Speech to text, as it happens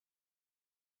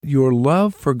your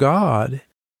love for God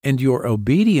and your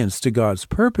obedience to God's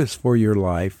purpose for your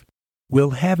life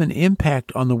will have an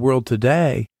impact on the world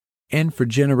today and for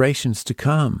generations to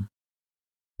come.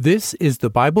 This is the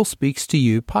Bible Speaks to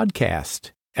You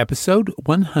podcast, episode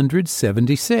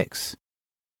 176.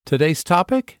 Today's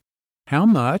topic: how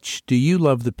much do you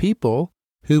love the people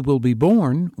who will be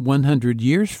born 100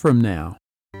 years from now?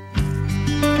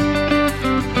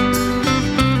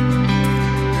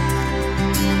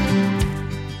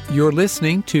 You're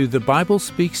listening to the Bible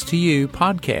Speaks to You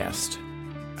podcast.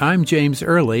 I'm James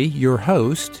Early, your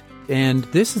host, and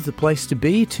this is the place to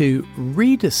be to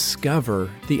rediscover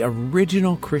the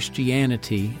original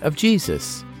Christianity of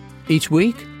Jesus. Each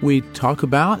week, we talk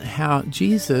about how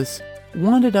Jesus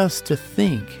wanted us to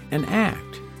think and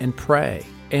act and pray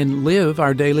and live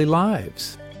our daily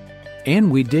lives. And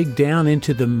we dig down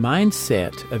into the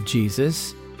mindset of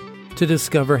Jesus to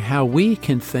discover how we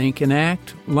can think and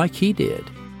act like He did.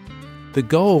 The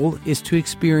goal is to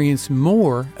experience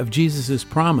more of Jesus'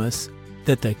 promise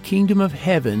that the kingdom of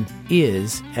heaven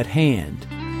is at hand.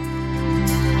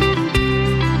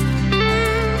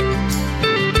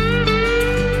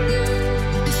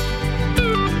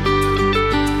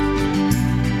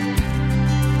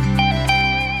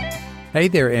 Hey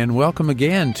there, and welcome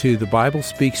again to the Bible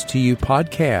Speaks to You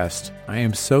podcast. I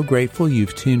am so grateful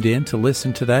you've tuned in to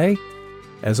listen today.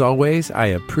 As always, I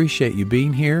appreciate you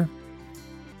being here.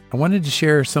 I wanted to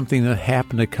share something that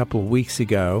happened a couple of weeks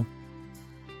ago.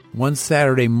 One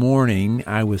Saturday morning,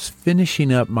 I was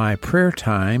finishing up my prayer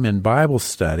time and Bible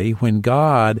study when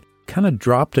God kind of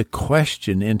dropped a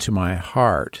question into my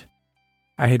heart.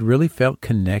 I had really felt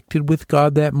connected with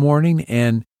God that morning,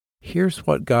 and here's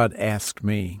what God asked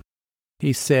me.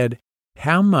 He said,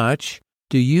 "How much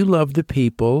do you love the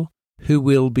people who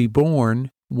will be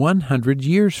born 100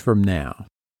 years from now?"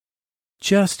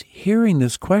 Just hearing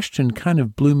this question kind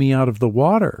of blew me out of the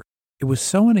water. It was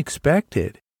so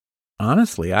unexpected.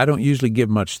 Honestly, I don't usually give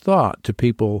much thought to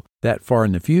people that far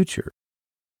in the future.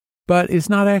 But it's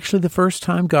not actually the first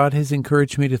time God has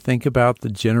encouraged me to think about the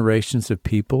generations of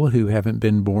people who haven't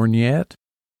been born yet.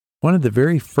 One of the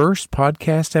very first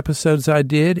podcast episodes I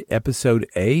did, episode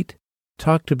 8,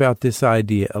 talked about this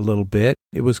idea a little bit.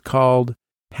 It was called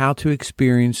How to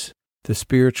Experience the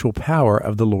Spiritual Power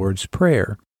of the Lord's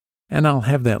Prayer. And I'll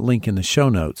have that link in the show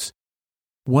notes.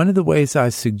 One of the ways I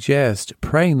suggest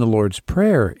praying the Lord's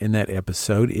Prayer in that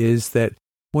episode is that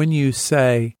when you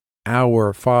say,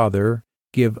 "Our Father,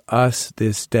 give us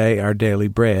this day our daily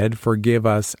bread, forgive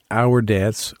us our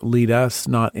debts, lead us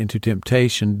not into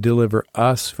temptation, deliver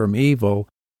us from evil,"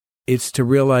 it's to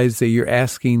realize that you're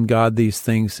asking God these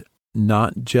things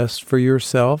not just for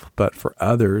yourself, but for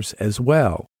others as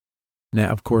well. Now,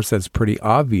 of course, that's pretty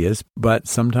obvious, but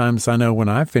sometimes I know when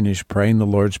I finish praying the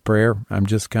Lord's Prayer, I'm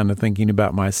just kind of thinking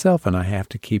about myself, and I have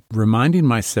to keep reminding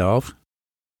myself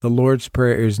the Lord's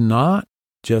Prayer is not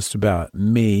just about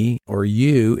me or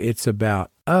you, it's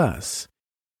about us.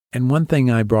 And one thing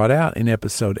I brought out in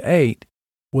episode 8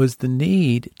 was the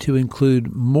need to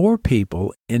include more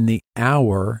people in the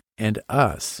our and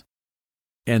us.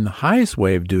 And the highest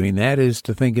way of doing that is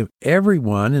to think of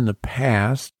everyone in the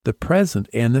past, the present,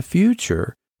 and the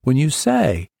future when you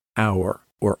say our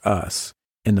or us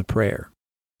in the prayer.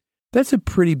 That's a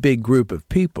pretty big group of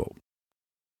people.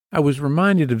 I was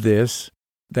reminded of this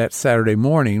that Saturday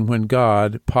morning when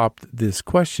God popped this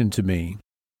question to me,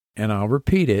 and I'll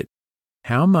repeat it.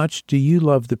 How much do you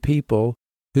love the people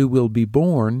who will be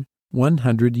born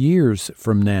 100 years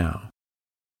from now?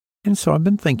 And so I've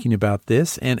been thinking about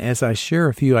this, and as I share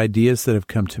a few ideas that have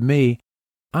come to me,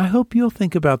 I hope you'll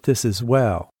think about this as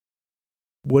well.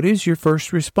 What is your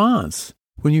first response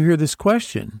when you hear this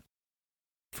question?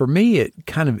 For me, it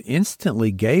kind of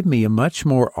instantly gave me a much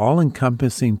more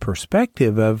all-encompassing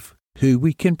perspective of who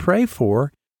we can pray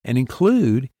for and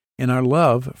include in our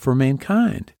love for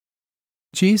mankind.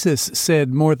 Jesus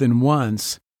said more than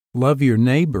once, "Love your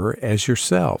neighbor as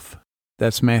yourself."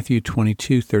 That's Matthew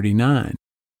 22:39.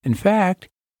 In fact,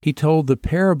 He told the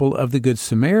parable of the Good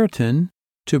Samaritan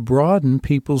to broaden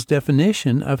people's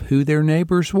definition of who their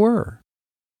neighbors were.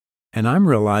 And I'm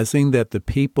realizing that the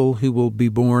people who will be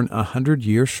born 100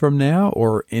 years from now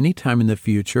or any time in the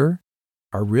future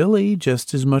are really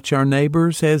just as much our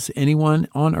neighbors as anyone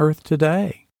on earth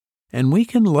today. And we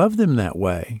can love them that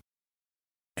way.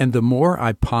 And the more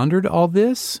I pondered all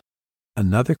this,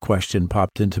 another question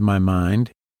popped into my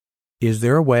mind. Is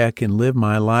there a way I can live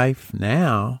my life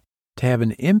now to have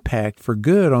an impact for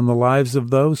good on the lives of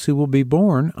those who will be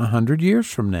born 100 years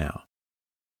from now?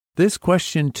 This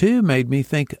question, too, made me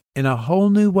think in a whole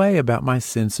new way about my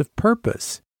sense of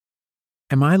purpose.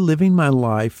 Am I living my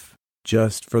life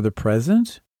just for the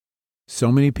present, So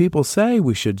many people say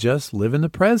we should just live in the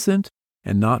present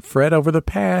and not fret over the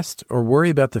past or worry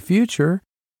about the future.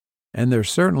 And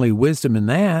there's certainly wisdom in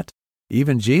that.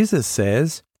 Even Jesus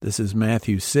says, this is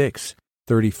Matthew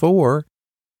 6:34,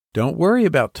 don't worry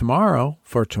about tomorrow,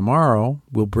 for tomorrow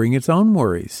will bring its own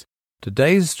worries.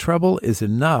 Today's trouble is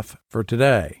enough for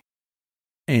today.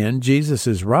 And Jesus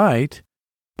is right,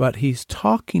 but he's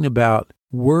talking about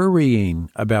worrying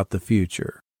about the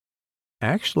future.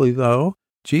 Actually, though,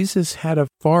 Jesus had a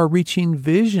far-reaching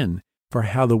vision for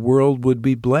how the world would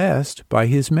be blessed by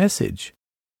his message.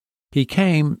 He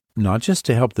came not just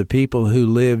to help the people who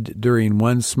lived during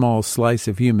one small slice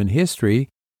of human history,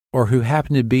 or who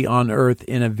happened to be on earth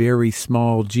in a very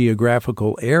small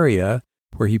geographical area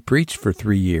where he preached for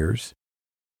 3 years.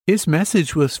 His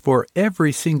message was for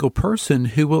every single person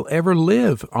who will ever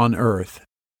live on earth,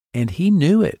 and he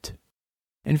knew it.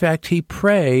 In fact, he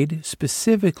prayed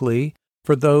specifically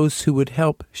for those who would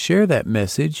help share that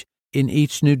message in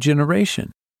each new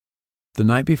generation. The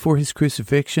night before his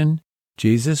crucifixion,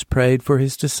 Jesus prayed for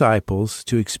his disciples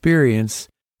to experience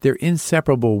their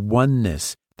inseparable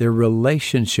oneness, their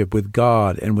relationship with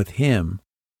God and with him.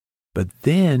 But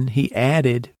then he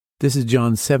added, this is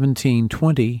John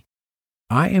 17:20,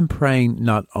 I am praying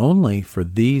not only for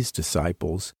these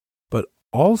disciples, but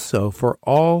also for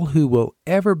all who will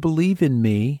ever believe in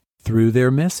me through their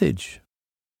message.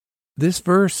 This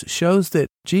verse shows that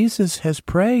Jesus has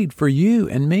prayed for you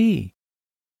and me.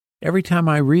 Every time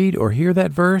I read or hear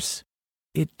that verse,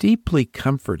 it deeply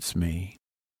comforts me.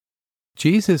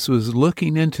 Jesus was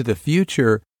looking into the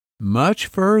future much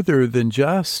further than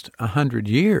just 100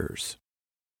 years.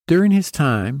 During his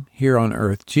time here on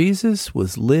earth, Jesus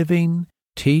was living,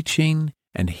 teaching,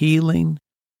 and healing.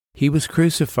 He was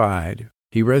crucified,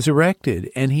 he resurrected,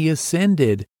 and he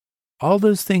ascended. All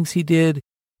those things he did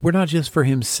were not just for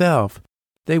himself,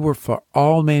 they were for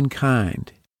all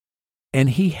mankind.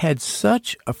 And he had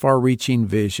such a far-reaching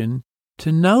vision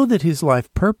to know that his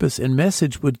life purpose and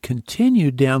message would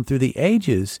continue down through the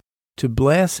ages to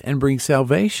bless and bring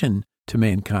salvation to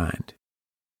mankind.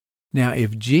 Now,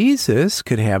 if Jesus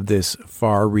could have this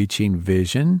far-reaching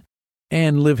vision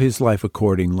and live his life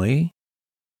accordingly,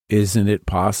 isn't it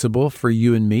possible for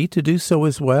you and me to do so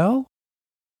as well?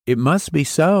 It must be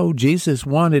so. Jesus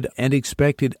wanted and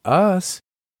expected us,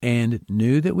 and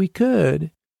knew that we could,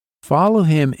 follow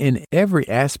him in every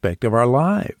aspect of our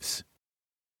lives.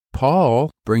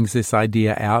 Paul brings this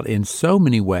idea out in so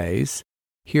many ways.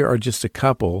 Here are just a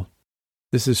couple.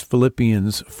 This is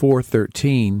Philippians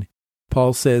 4:13.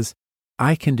 Paul says,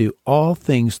 I can do all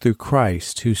things through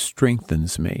Christ who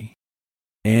strengthens me.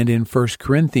 And in 1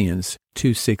 Corinthians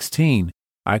 2:16,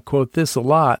 I quote this a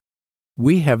lot,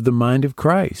 we have the mind of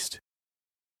Christ.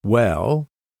 Well,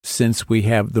 since we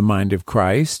have the mind of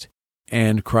Christ,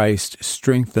 and Christ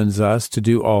strengthens us to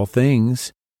do all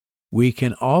things, we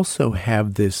can also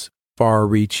have this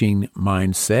far-reaching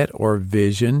mindset or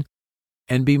vision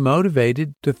and be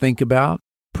motivated to think about,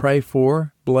 pray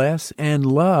for, bless, and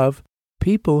love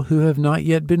people who have not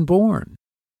yet been born.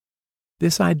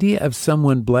 This idea of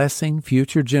someone blessing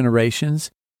future generations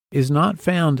is not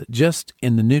found just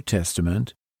in the New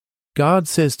Testament. God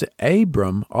says to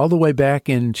Abram, all the way back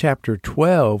in chapter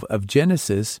 12 of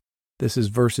Genesis, this is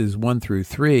verses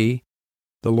 1-3,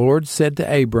 the Lord said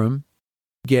to Abram,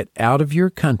 get out of your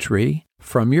country,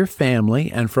 from your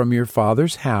family, and from your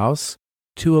father's house,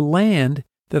 to a land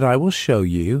that I will show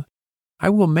you. I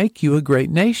will make you a great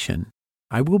nation.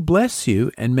 I will bless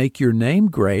you and make your name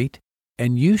great,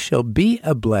 and you shall be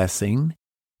a blessing,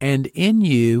 and in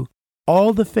you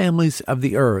all the families of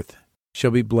the earth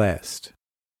shall be blessed.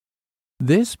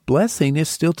 This blessing is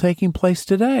still taking place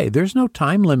today. There's no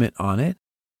time limit on it.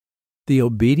 The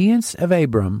obedience of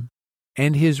Abram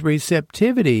and his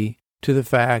receptivity to the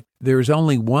fact there is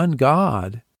only one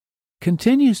God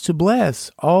continues to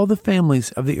bless all the families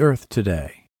of the earth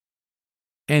today.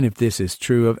 And if this is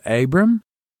true of Abram,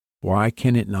 why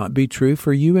can it not be true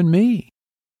for you and me?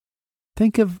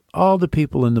 Think of all the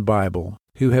people in the Bible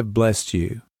who have blessed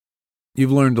you.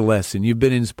 You've learned a lesson. You've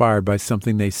been inspired by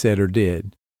something they said or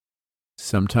did.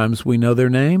 Sometimes we know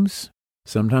their names.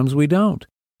 Sometimes we don't.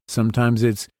 Sometimes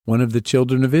it's one of the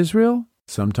children of Israel.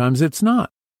 Sometimes it's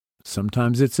not.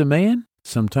 Sometimes it's a man,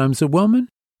 sometimes a woman,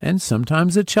 and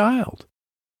sometimes a child.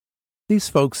 These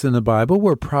folks in the Bible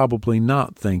were probably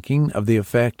not thinking of the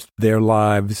effect their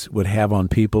lives would have on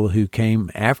people who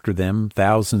came after them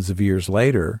thousands of years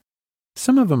later.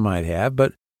 Some of them might have,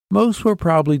 but most were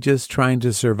probably just trying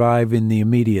to survive in the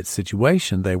immediate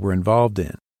situation they were involved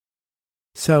in.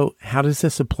 So, how does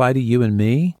this apply to you and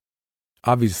me?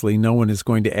 Obviously, no one is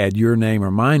going to add your name or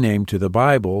my name to the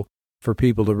Bible, for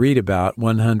people to read about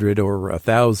 100 or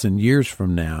 1,000 years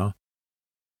from now.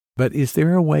 But is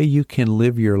there a way you can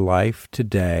live your life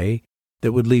today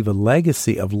that would leave a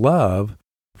legacy of love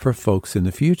for folks in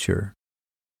the future?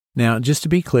 Now, just to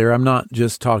be clear, I'm not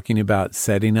just talking about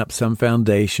setting up some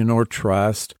foundation or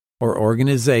trust or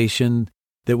organization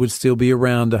that would still be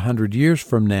around 100 years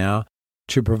from now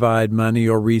to provide money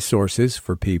or resources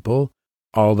for people,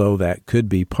 although that could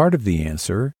be part of the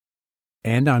answer.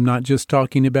 And I'm not just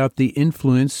talking about the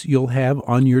influence you'll have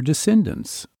on your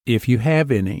descendants, if you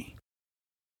have any.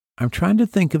 I'm trying to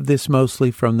think of this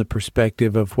mostly from the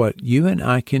perspective of what you and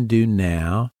I can do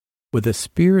now with a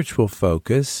spiritual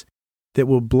focus that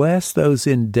will bless those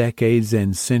in decades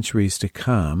and centuries to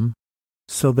come,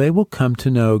 so they will come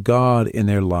to know God in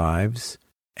their lives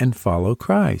and follow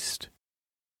Christ.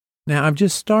 Now, I've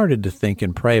just started to think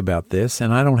and pray about this,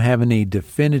 and I don't have any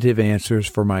definitive answers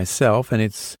for myself, and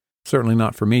it's certainly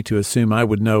not for me to assume I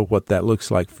would know what that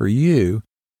looks like for you,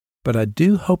 but I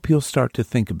do hope you'll start to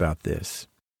think about this.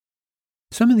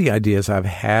 Some of the ideas I've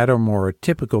had are more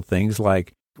typical things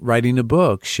like writing a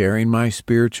book, sharing my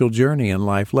spiritual journey and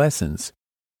life lessons.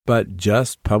 But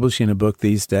just publishing a book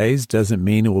these days doesn't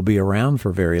mean it will be around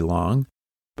for very long.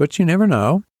 But you never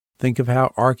know. Think of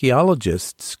how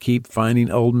archaeologists keep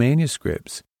finding old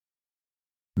manuscripts.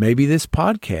 Maybe this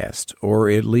podcast, or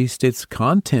at least its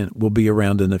content, will be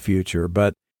around in the future,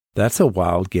 but that's a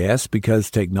wild guess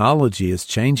because technology is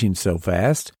changing so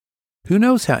fast. Who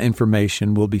knows how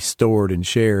information will be stored and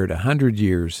shared 100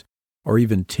 years or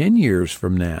even 10 years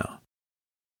from now?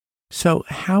 So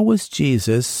how was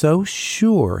Jesus so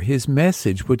sure his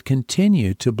message would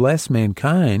continue to bless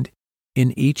mankind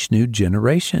in each new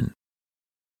generation?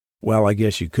 Well, I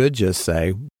guess you could just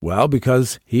say, well,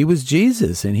 because he was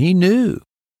Jesus and he knew.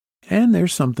 And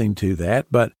there's something to that,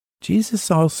 but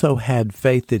Jesus also had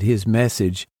faith that his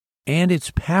message and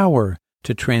its power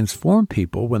to transform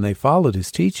people when they followed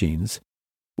his teachings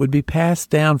would be passed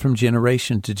down from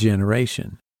generation to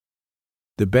generation.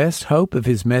 The best hope of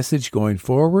his message going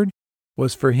forward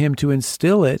was for him to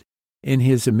instill it in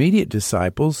his immediate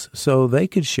disciples so they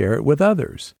could share it with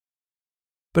others.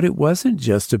 But it wasn't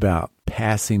just about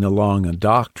passing along a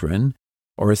doctrine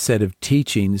or a set of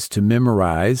teachings to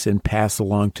memorize and pass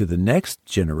along to the next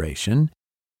generation.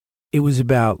 It was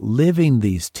about living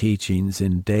these teachings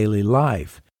in daily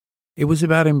life. It was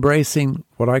about embracing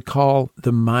what I call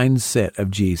the mindset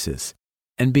of Jesus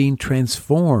and being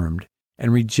transformed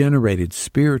and regenerated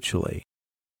spiritually.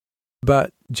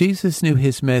 But Jesus knew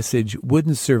his message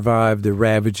wouldn't survive the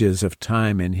ravages of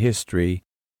time and history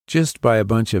just by a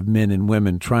bunch of men and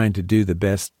women trying to do the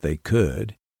best they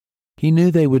could. He knew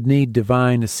they would need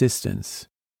divine assistance.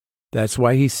 That's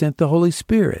why he sent the Holy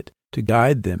Spirit to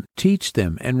guide them, teach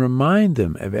them, and remind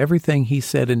them of everything he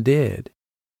said and did.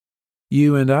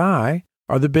 You and I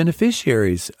are the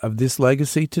beneficiaries of this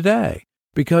legacy today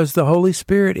because the Holy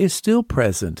Spirit is still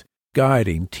present,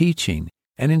 guiding, teaching,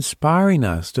 and inspiring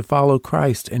us to follow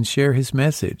Christ and share his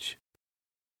message.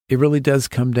 It really does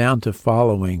come down to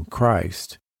following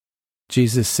Christ.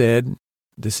 Jesus said,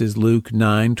 this is Luke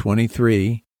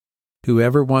 9:23,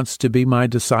 "Whoever wants to be my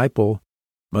disciple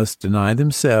must deny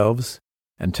themselves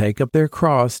and take up their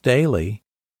cross daily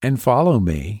and follow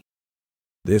me."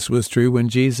 This was true when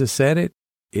Jesus said it.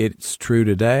 It's true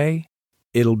today.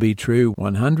 It'll be true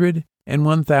 100 and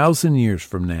 1,000 years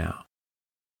from now.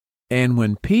 And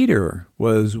when Peter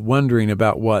was wondering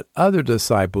about what other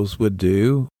disciples would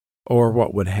do or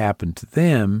what would happen to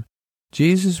them,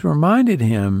 Jesus reminded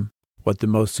him what the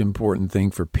most important thing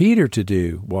for Peter to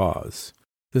do was.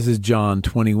 This is John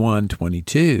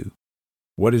 21:22.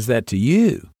 What is that to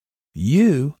you?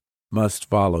 You must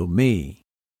follow me.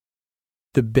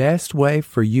 The best way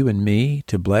for you and me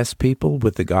to bless people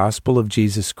with the gospel of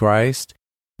Jesus Christ,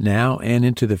 now and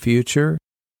into the future,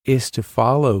 is to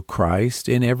follow Christ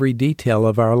in every detail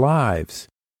of our lives,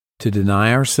 to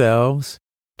deny ourselves,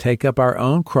 take up our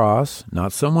own cross,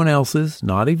 not someone else's,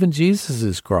 not even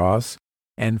Jesus' cross,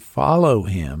 and follow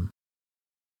him.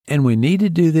 And we need to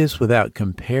do this without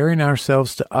comparing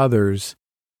ourselves to others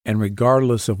and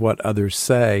regardless of what others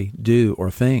say, do, or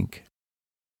think.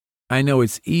 I know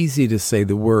it's easy to say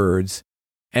the words,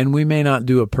 and we may not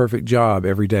do a perfect job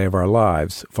every day of our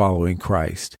lives following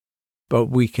Christ, but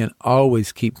we can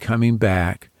always keep coming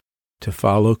back to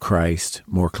follow Christ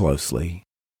more closely.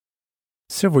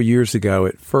 Several years ago,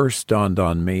 it first dawned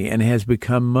on me and has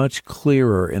become much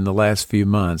clearer in the last few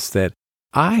months that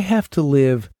I have to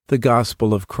live the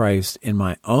gospel of Christ in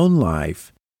my own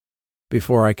life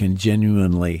before I can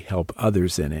genuinely help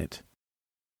others in it.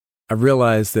 I've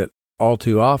realized that all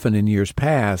too often in years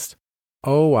past,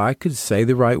 Oh, I could say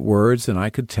the right words and I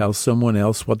could tell someone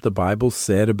else what the Bible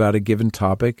said about a given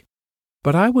topic,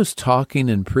 but I was talking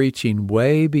and preaching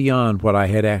way beyond what I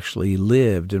had actually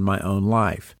lived in my own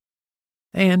life.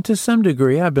 And to some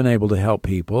degree, I've been able to help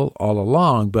people all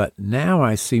along, but now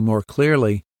I see more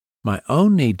clearly my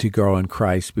own need to grow in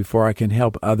Christ before I can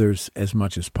help others as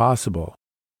much as possible.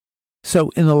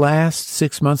 So in the last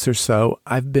 6 months or so,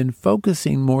 I've been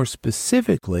focusing more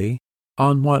specifically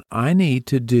on what I need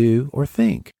to do or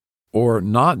think, or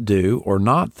not do or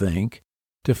not think,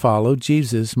 to follow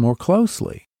Jesus more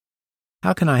closely.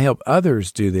 How can I help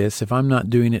others do this if I'm not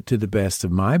doing it to the best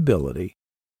of my ability?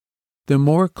 The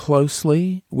more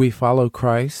closely we follow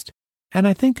Christ, and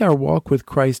I think our walk with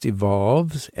Christ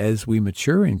evolves as we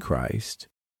mature in Christ,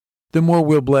 the more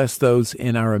we'll bless those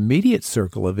in our immediate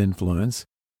circle of influence,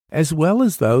 as well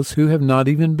as those who have not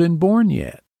even been born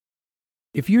yet.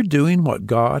 If you're doing what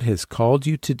God has called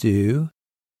you to do,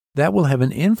 that will have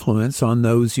an influence on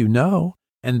those you know,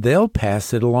 and they'll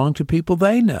pass it along to people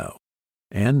they know.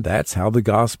 And that's how the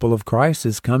gospel of Christ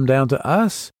has come down to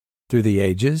us through the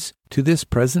ages to this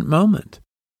present moment.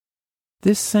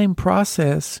 This same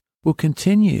process will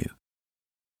continue.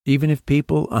 Even if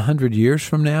people 100 years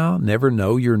from now never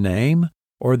know your name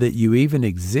or that you even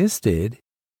existed,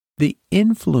 the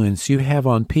influence you have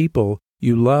on people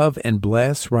you love and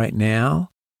bless right now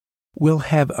will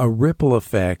have a ripple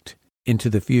effect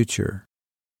into the future.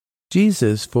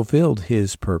 Jesus fulfilled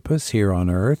his purpose here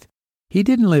on earth. He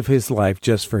didn't live his life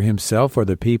just for himself or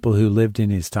the people who lived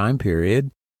in his time period,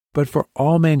 but for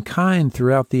all mankind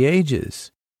throughout the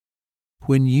ages.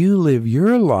 When you live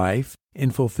your life in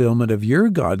fulfillment of your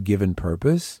God-given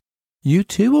purpose, you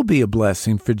too will be a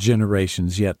blessing for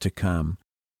generations yet to come.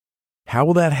 How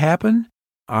will that happen?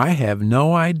 I have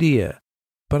no idea,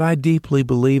 but I deeply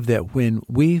believe that when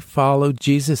we follow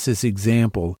Jesus'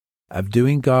 example of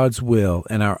doing God's will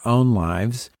in our own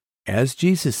lives, as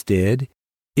Jesus did,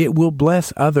 it will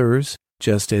bless others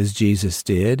just as Jesus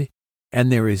did,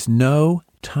 and there is no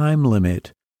time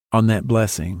limit on that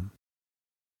blessing.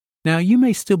 Now, you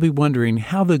may still be wondering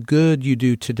how the good you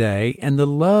do today and the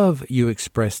love you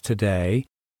express today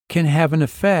can have an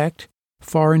effect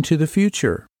far into the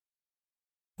future.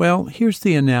 Well, here's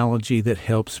the analogy that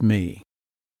helps me.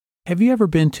 Have you ever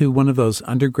been to one of those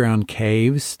underground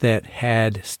caves that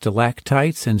had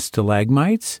stalactites and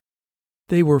stalagmites?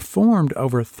 They were formed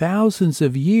over thousands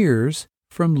of years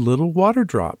from little water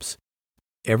drops.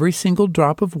 Every single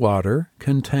drop of water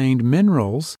contained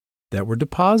minerals that were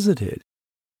deposited.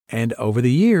 And over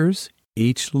the years,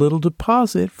 each little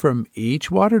deposit from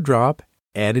each water drop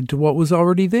added to what was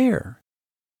already there,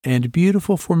 and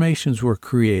beautiful formations were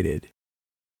created.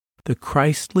 The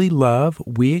Christly love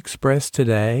we express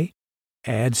today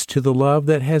adds to the love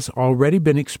that has already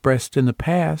been expressed in the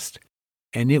past,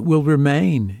 and it will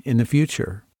remain in the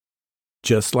future,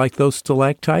 just like those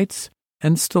stalactites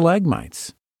and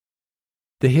stalagmites.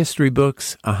 The history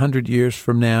books 100 years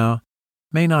from now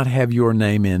may not have your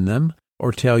name in them,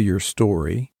 or tell your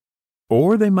story,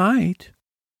 or they might,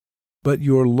 but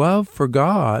your love for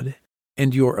God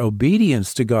and your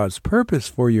obedience to God's purpose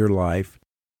for your life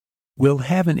will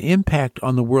have an impact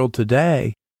on the world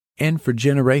today and for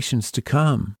generations to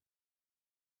come.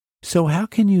 So how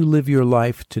can you live your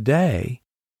life today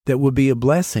that will be a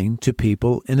blessing to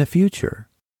people in the future?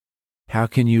 How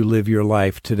can you live your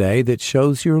life today that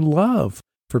shows your love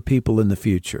for people in the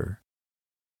future?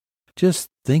 Just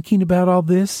thinking about all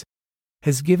this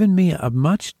has given me a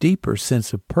much deeper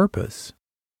sense of purpose.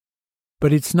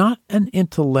 But it's not an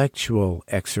intellectual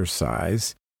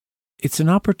exercise. It's an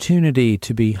opportunity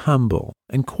to be humble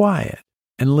and quiet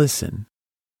and listen.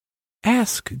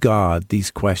 Ask God these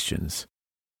questions.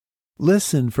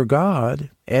 Listen for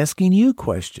God asking you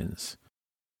questions.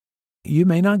 You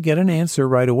may not get an answer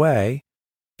right away.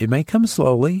 It may come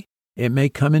slowly. It may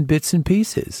come in bits and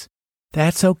pieces.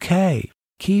 That's okay.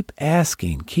 Keep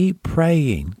asking, keep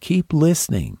praying, keep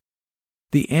listening.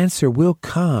 The answer will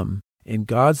come in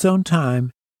God's own time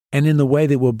and in the way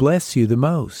that will bless you the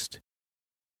most.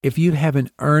 If you have an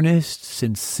earnest,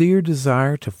 sincere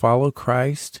desire to follow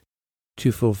Christ,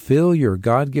 to fulfill your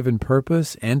God-given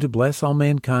purpose and to bless all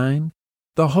mankind,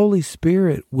 the Holy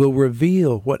Spirit will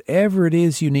reveal whatever it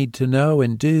is you need to know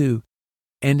and do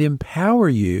and empower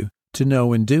you to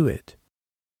know and do it.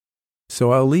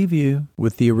 So I'll leave you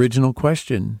with the original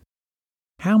question.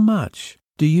 How much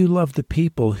do you love the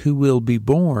people who will be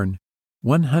born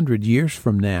 100 years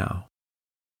from now?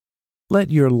 Let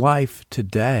your life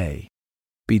today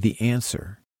be the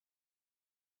answer.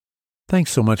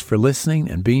 Thanks so much for listening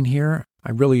and being here.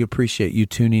 I really appreciate you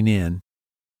tuning in.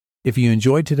 If you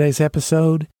enjoyed today's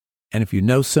episode, And if you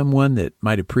know someone that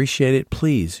might appreciate it,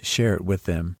 please share it with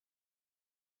them.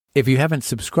 If you haven't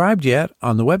subscribed yet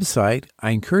on the website,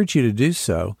 I encourage you to do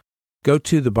so. Go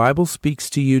to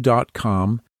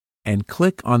thebiblespeakstoyou.com and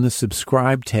click on the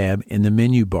subscribe tab in the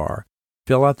menu bar.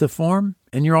 Fill out the form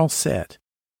and you're all set.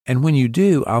 And when you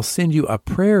do, I'll send you a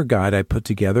prayer guide I put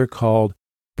together called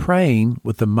Praying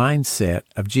with the Mindset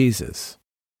of Jesus.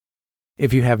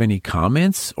 If you have any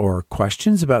comments or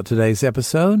questions about today's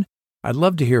episode, I'd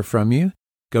love to hear from you.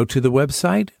 Go to the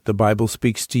website,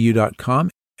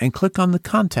 thebiblespeakstoyou.com, and click on the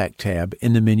Contact tab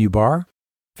in the menu bar.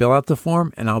 Fill out the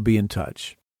form, and I'll be in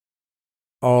touch.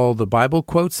 All the Bible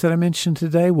quotes that I mentioned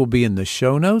today will be in the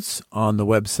show notes on the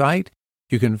website.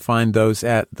 You can find those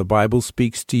at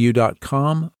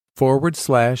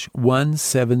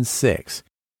thebiblespeakstoyou.com/176.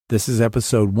 This is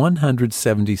episode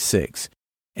 176.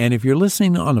 And if you're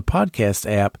listening on a podcast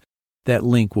app, that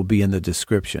link will be in the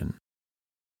description.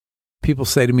 People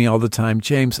say to me all the time,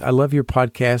 James, I love your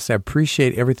podcast. I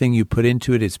appreciate everything you put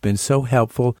into it. It's been so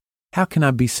helpful. How can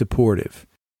I be supportive?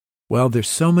 Well, there's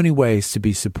so many ways to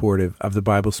be supportive of the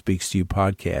Bible Speaks to You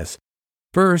podcast.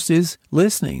 First is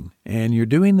listening, and you're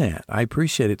doing that. I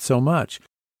appreciate it so much.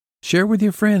 Share with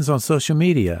your friends on social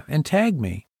media and tag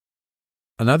me.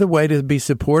 Another way to be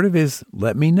supportive is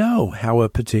let me know how a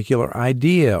particular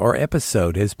idea or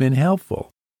episode has been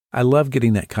helpful. I love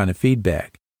getting that kind of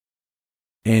feedback.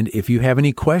 And if you have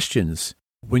any questions,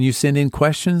 when you send in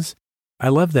questions, I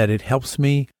love that. It helps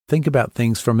me think about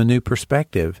things from a new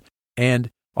perspective. And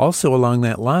also along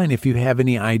that line, if you have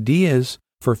any ideas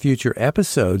for future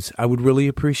episodes, I would really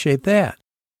appreciate that.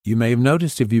 You may have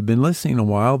noticed if you've been listening a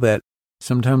while that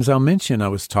sometimes I'll mention I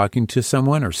was talking to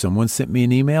someone or someone sent me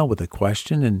an email with a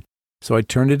question, and so I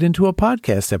turned it into a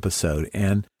podcast episode.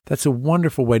 And that's a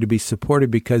wonderful way to be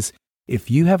supportive because if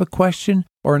you have a question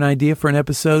or an idea for an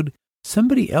episode,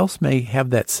 somebody else may have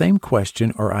that same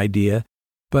question or idea,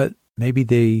 but maybe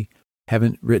they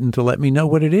haven't written to let me know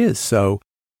what it is. So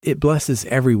it blesses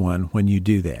everyone when you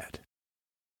do that.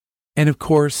 And of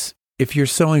course, if you're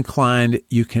so inclined,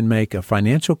 you can make a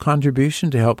financial contribution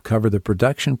to help cover the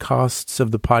production costs of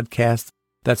the podcast.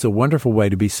 That's a wonderful way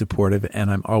to be supportive,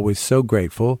 and I'm always so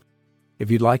grateful.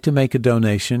 If you'd like to make a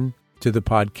donation to the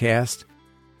podcast,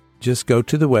 just go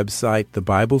to the website,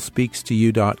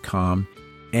 thebiblespeakstoyou.com,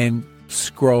 and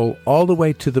scroll all the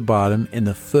way to the bottom. In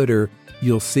the footer,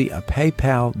 you'll see a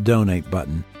PayPal donate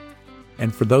button.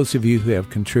 And for those of you who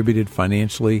have contributed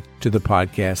financially to the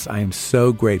podcast, I am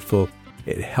so grateful.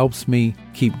 It helps me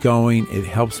keep going. It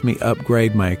helps me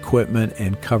upgrade my equipment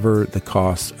and cover the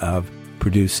costs of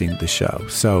producing the show.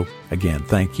 So again,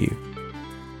 thank you.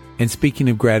 And speaking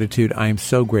of gratitude, I am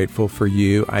so grateful for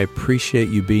you. I appreciate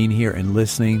you being here and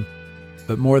listening.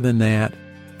 But more than that,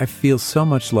 I feel so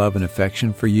much love and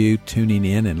affection for you tuning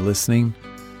in and listening.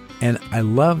 And I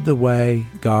love the way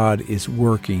God is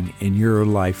working in your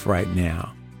life right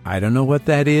now. I don't know what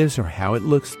that is or how it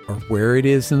looks or where it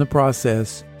is in the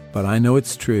process, but I know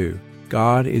it's true.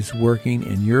 God is working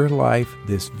in your life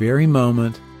this very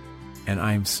moment, and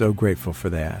I am so grateful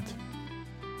for that.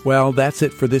 Well, that's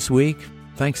it for this week.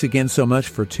 Thanks again so much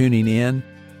for tuning in.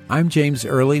 I'm James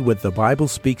Early with the Bible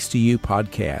Speaks to You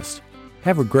podcast.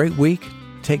 Have a great week.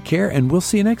 Take care, and we'll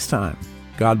see you next time.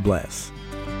 God bless.